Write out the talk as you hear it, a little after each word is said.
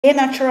Hey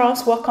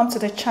naturals, welcome to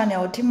the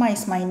channel. Dima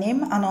is my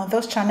name, and on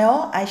this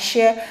channel I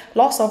share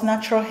lots of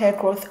natural hair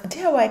growth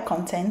DIY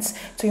contents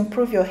to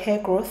improve your hair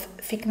growth,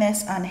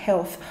 thickness and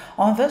health.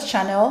 On this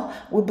channel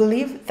we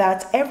believe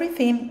that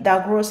everything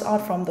that grows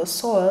out from the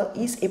soil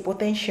is a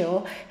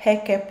potential hair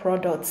care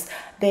product.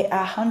 They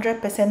are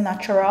 100%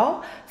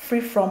 natural,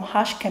 free from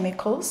harsh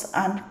chemicals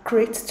and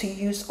great to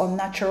use on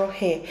natural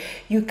hair.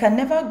 You can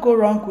never go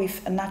wrong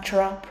with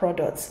natural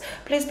products.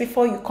 Please,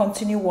 before you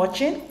continue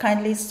watching,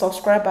 kindly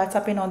subscribe by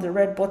tapping on the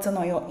red button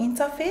on your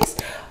interface.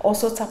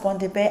 Also tap on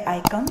the bell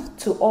icon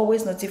to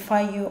always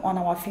notify you on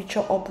our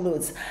future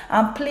uploads.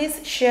 And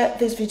please share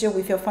this video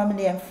with your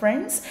family and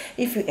friends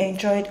if you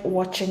enjoyed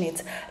watching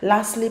it.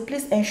 Lastly,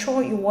 please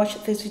ensure you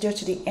watch this video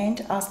to the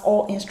end, as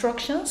all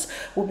instructions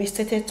will be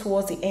stated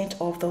towards the end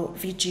of the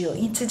video.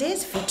 In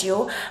today's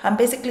video, I'm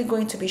basically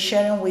going to be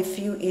sharing with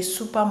you a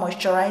super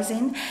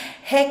moisturizing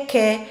hair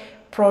care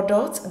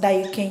product that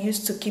you can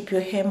use to keep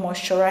your hair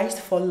moisturized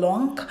for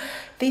long.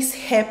 This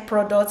hair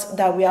product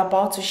that we are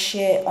about to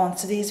share on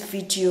today's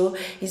video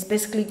is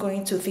basically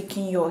going to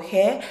thicken your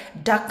hair,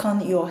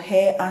 darken your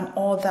hair and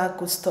all that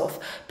good stuff.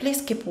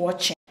 Please keep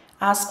watching.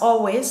 As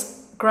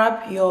always,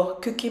 grab your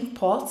cooking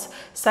pot,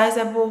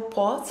 sizable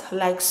pot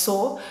like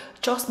so.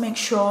 Just make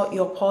sure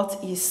your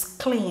pot is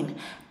clean.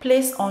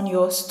 Place on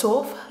your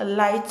stove,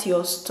 light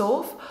your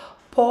stove,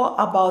 pour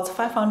about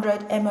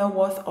 500 ml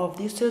worth of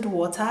distilled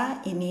water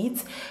in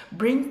it.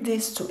 Bring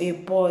this to a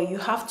boil. You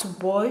have to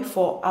boil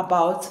for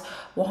about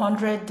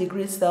 100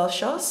 degrees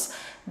Celsius.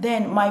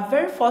 Then my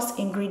very first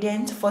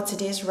ingredient for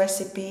today's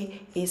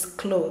recipe is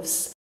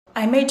cloves.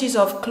 I made use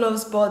of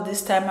cloves bud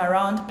this time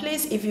around.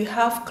 Please, if you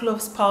have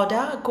cloves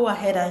powder, go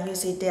ahead and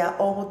use it. They are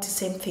all the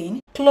same thing.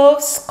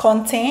 Cloves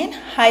contain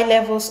high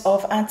levels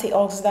of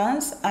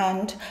antioxidants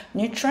and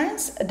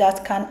nutrients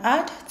that can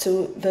add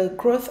to the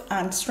growth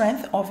and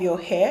strength of your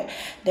hair.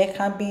 They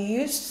can be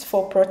used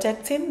for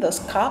protecting the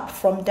scalp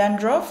from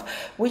dandruff,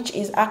 which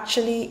is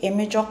actually a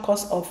major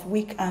cause of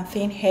weak and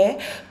thin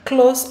hair.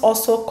 Cloves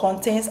also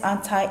contains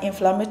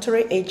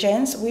anti-inflammatory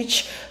agents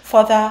which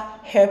further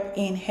help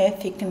in hair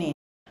thickening.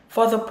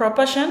 For the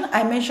proportion,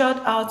 I measured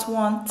out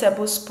 1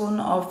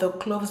 tablespoon of the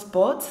cloves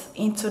bud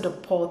into the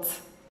pot.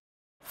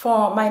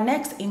 For my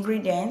next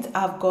ingredient,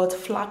 I've got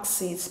flax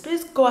seeds.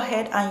 Please go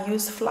ahead and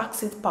use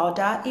flaxseed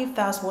powder if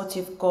that's what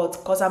you've got,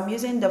 because I'm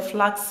using the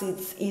flax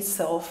seeds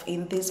itself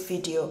in this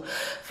video.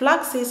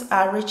 Flax seeds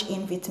are rich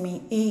in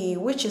vitamin E,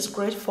 which is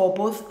great for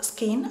both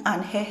skin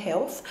and hair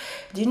health.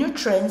 The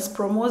nutrients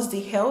promotes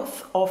the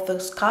health of the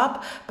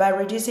scalp by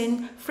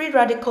reducing free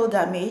radical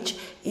damage.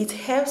 It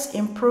helps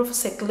improve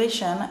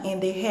circulation in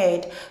the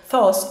head,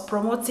 thus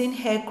promoting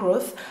hair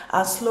growth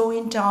and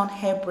slowing down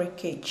hair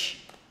breakage.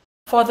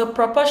 For the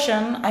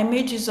proportion, I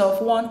made use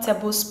of 1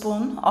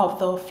 tablespoon of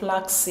the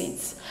flax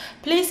seeds.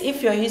 Please,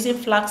 if you're using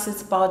flax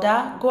seeds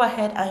powder, go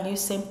ahead and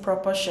use same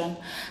proportion.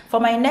 For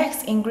my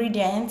next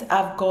ingredient,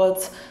 I've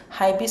got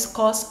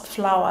hibiscus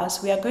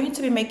flowers. We are going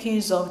to be making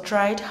use of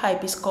dried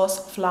hibiscus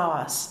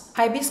flowers.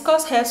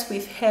 Hibiscus helps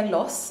with hair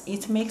loss.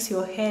 It makes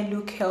your hair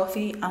look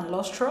healthy and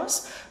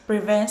lustrous,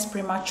 prevents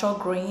premature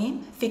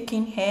growing,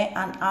 thickens hair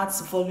and adds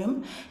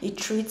volume. It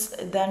treats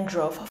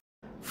dandruff.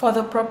 For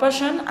the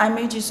proportion, I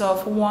made use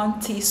of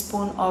 1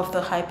 teaspoon of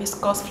the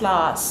hibiscus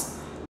flowers.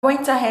 I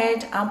went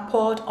ahead and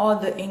poured all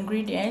the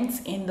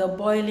ingredients in the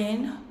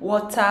boiling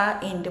water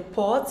in the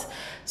pot.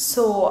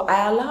 So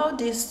I allowed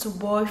this to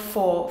boil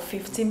for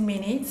 15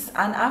 minutes,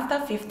 and after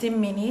 15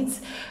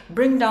 minutes,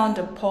 bring down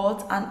the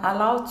pot and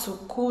allow to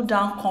cool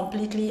down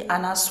completely,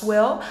 and as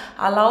well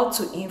allow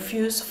to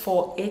infuse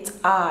for 8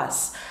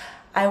 hours.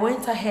 I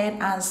went ahead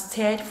and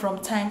stirred from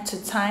time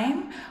to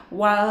time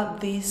while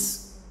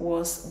this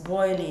was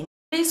boiling.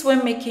 Please,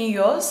 when making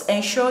yours,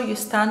 ensure you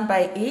stand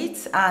by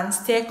it and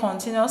stir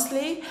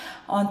continuously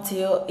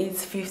until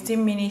it's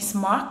 15 minutes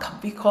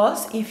mark,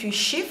 because if you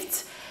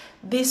shift,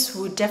 this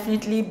will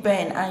definitely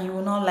burn and you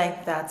will not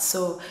like that.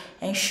 So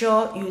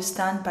ensure you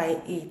stand by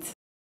it.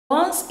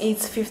 Once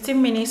it's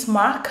 15 minutes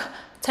mark,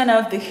 turn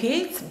off the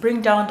heat,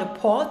 bring down the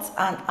pot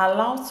and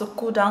allow to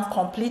cool down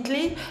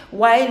completely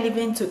while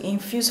leaving to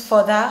infuse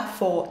further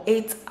for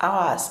 8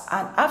 hours.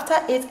 And after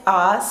 8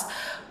 hours,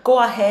 go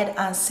ahead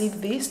and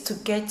sieve this to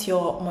get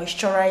your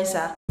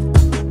moisturizer.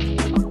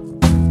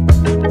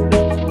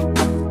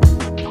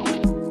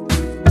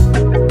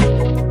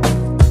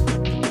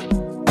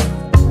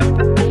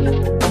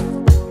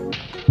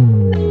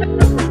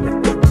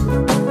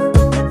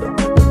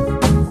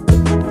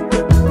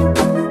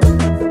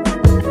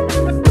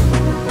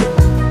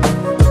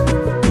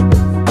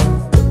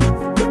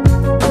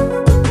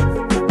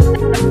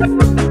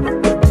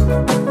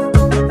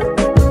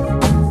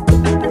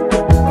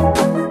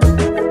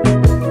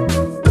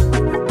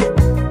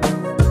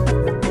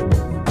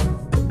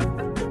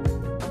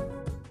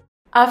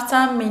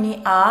 After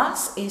many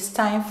hours, it's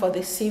time for the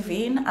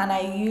sieving, and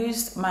I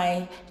used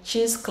my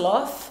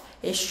cheesecloth,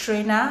 a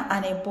strainer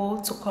and a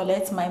bowl to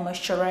collect my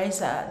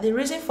moisturizer. The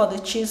reason for the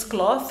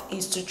cheesecloth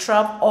is to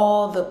trap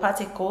all the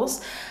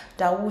particles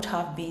that would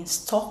have been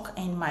stuck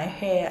in my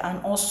hair,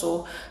 and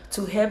also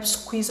to help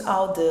squeeze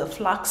out the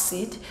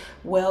flaxseed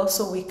well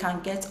so we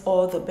can get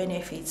all the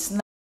benefits.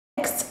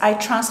 Next, I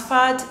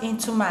transferred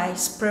into my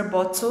spray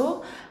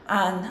bottle,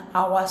 and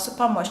our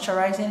super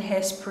moisturizing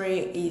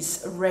hairspray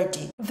is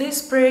ready.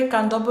 This spray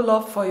can double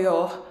up for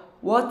your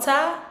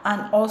water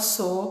and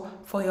also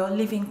for your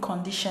leave-in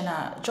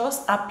conditioner.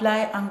 Just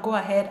apply and go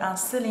ahead and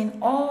seal in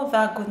all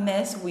that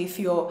goodness with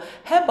your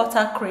hair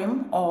butter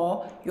cream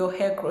or your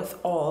hair growth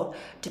oil,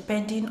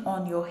 depending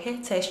on your hair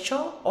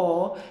texture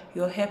or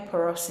your hair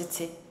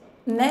porosity.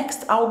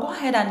 Next, I'll go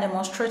ahead and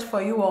demonstrate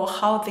for you all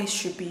how this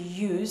should be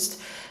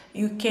used.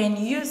 You can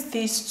use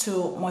this to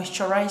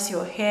moisturize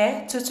your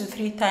hair 2 to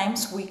 3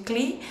 times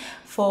weekly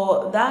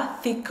for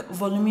that thick,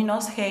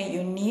 voluminous hair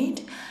you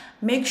need.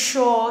 Make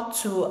sure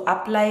to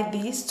apply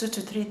this 2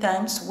 to 3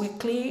 times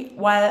weekly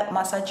while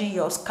massaging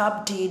your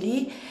scalp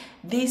daily.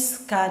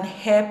 This can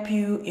help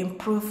you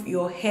improve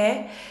your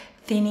hair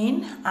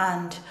thinning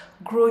and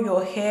grow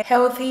your hair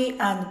healthy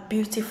and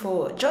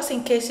beautiful. Just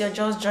in case you're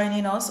just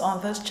joining us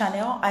on this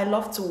channel, I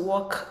love to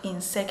work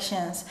in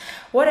sections.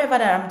 Whatever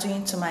that I'm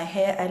doing to my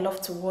hair, I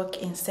love to work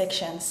in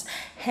sections.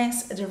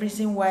 Hence the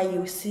reason why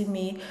you see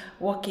me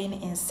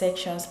working in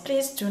sections.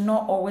 Please do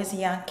not always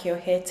yank your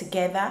hair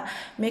together.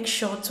 Make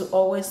sure to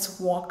always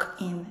work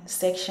in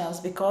sections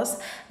because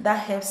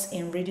that helps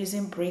in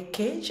reducing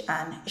breakage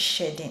and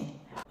shedding.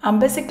 I'm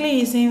basically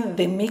using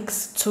the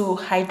mix to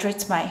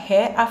hydrate my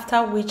hair,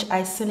 after which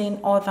I seal in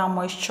all that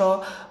moisture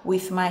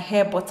with my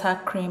hair butter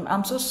cream.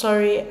 I'm so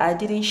sorry I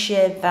didn't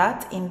share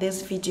that in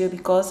this video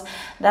because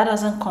that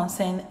doesn't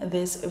concern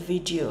this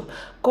video.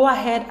 Go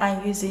ahead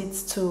and use it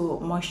to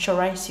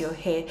moisturize your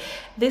hair.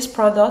 This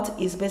product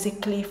is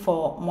basically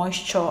for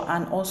moisture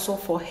and also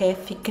for hair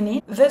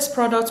thickening. This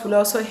product will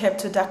also help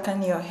to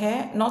darken your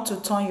hair, not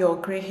to turn your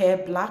gray hair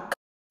black,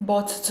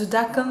 but to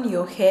darken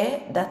your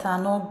hair that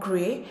are not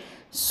gray.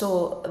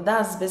 So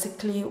that's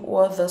basically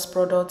what this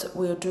product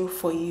will do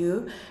for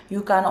you.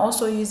 You can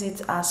also use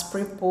it as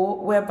spray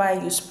poo,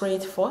 whereby you spray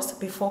it first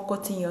before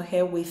coating your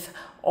hair with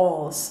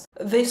oils.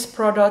 This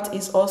product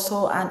is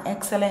also an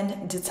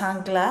excellent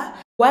detangler.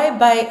 Why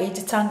buy a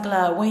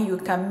detangler when you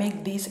can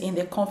make this in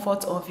the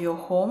comfort of your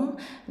home?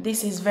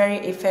 This is very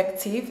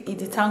effective. It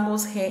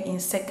detangles hair in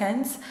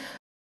seconds.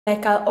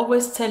 Like I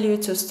always tell you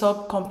to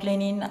stop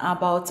complaining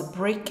about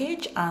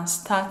breakage and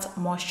start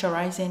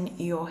moisturizing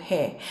your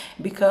hair,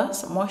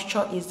 because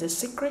moisture is the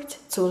secret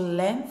to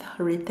length,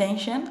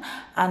 retention,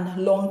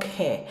 and long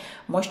hair.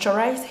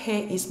 Moisturized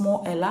hair is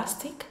more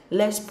elastic,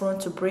 less prone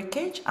to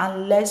breakage,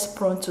 and less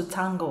prone to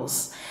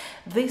tangles.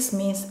 This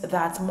means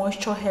that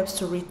moisture helps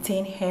to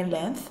retain hair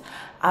length.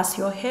 As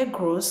your hair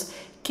grows,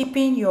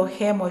 keeping your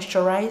hair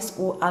moisturized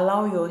will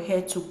allow your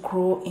hair to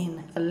grow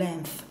in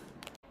length.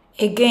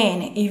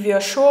 Again, if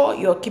you're sure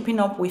you're keeping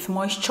up with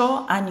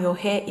moisture and your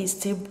hair is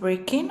still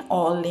breaking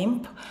or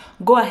limp,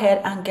 go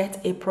ahead and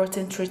get a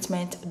protein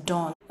treatment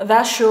done.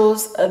 That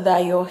shows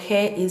that your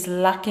hair is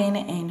lacking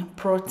in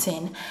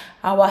protein.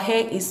 Our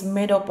hair is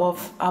made up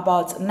of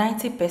about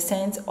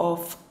 90%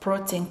 of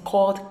protein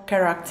called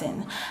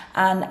keratin,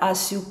 and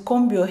as you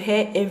comb your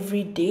hair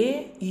every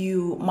day,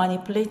 you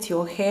manipulate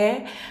your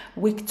hair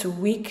week to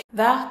week,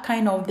 that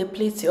kind of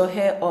depletes your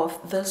hair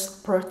of this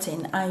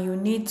protein, and you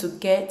need to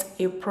get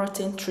a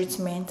protein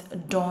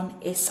treatment done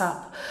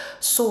ASAP.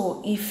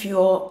 So if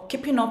you're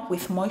keeping up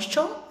with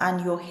moisture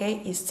and your hair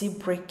is still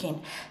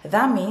breaking,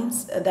 that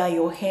means that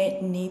your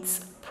hair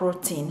needs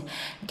protein.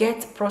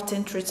 Get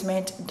protein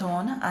treatment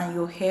done and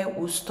your hair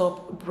will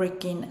stop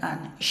breaking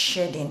and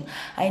shedding.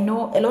 I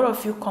know a lot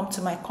of you come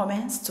to my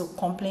comments to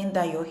complain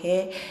that your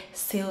hair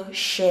still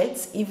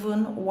sheds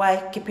even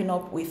while keeping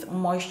up with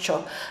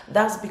moisture.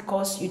 That's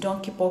because you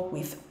don't keep up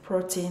with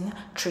protein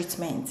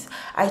treatment.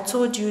 I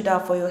told you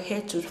that for your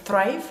hair to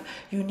thrive,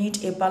 you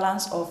need a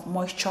balance of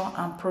moisture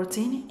and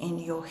protein in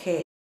your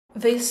hair.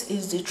 This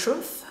is the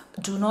truth.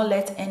 Do not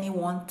let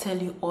anyone tell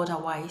you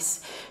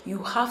otherwise. You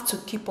have to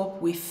keep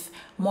up with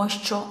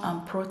moisture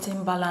and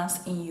protein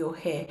balance in your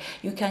hair.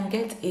 You can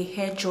get a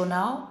hair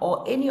journal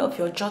or any of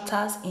your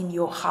jotters in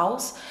your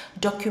house.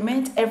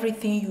 Document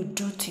everything you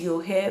do to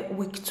your hair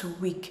week to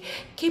week.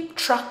 Keep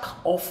track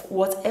of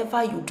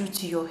whatever you do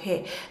to your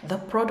hair, the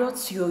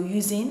products you're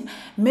using.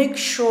 Make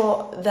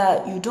sure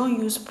that you don't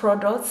use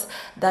products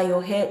that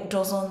your hair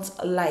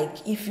doesn't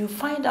like. If you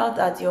find out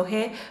that your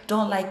hair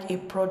don't like a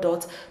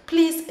product,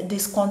 please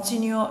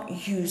discontinue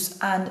use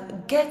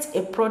and get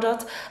a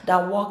product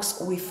that works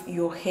with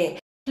your hair.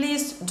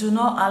 Please do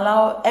not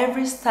allow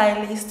every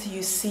stylist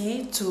you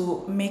see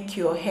to make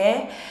your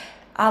hair.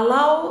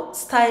 Allow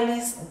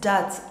stylists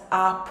that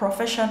are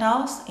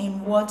professionals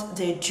in what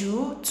they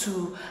do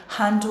to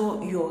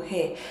handle your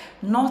hair.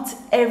 Not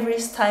every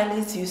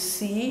stylist you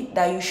see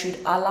that you should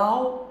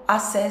allow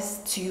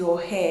access to your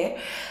hair.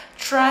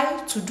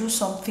 Try to do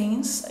some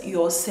things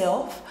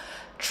yourself.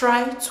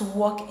 Try to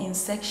work in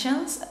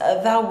sections.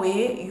 That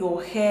way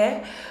your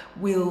hair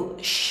will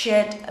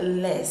shed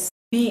less.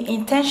 Be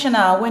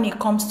intentional when it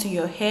comes to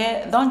your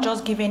hair. Don't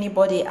just give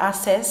anybody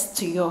access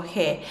to your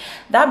hair.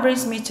 That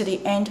brings me to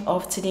the end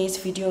of today's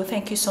video.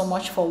 Thank you so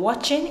much for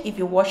watching. If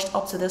you watched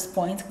up to this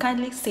point,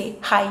 kindly say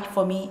hi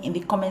for me in the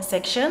comment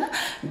section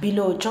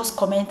below. Just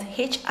comment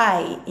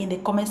HI in the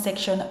comment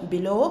section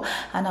below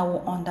and I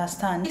will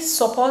understand. Please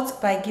support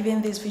by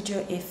giving this video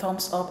a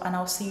thumbs up, and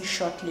I'll see you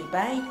shortly.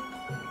 Bye.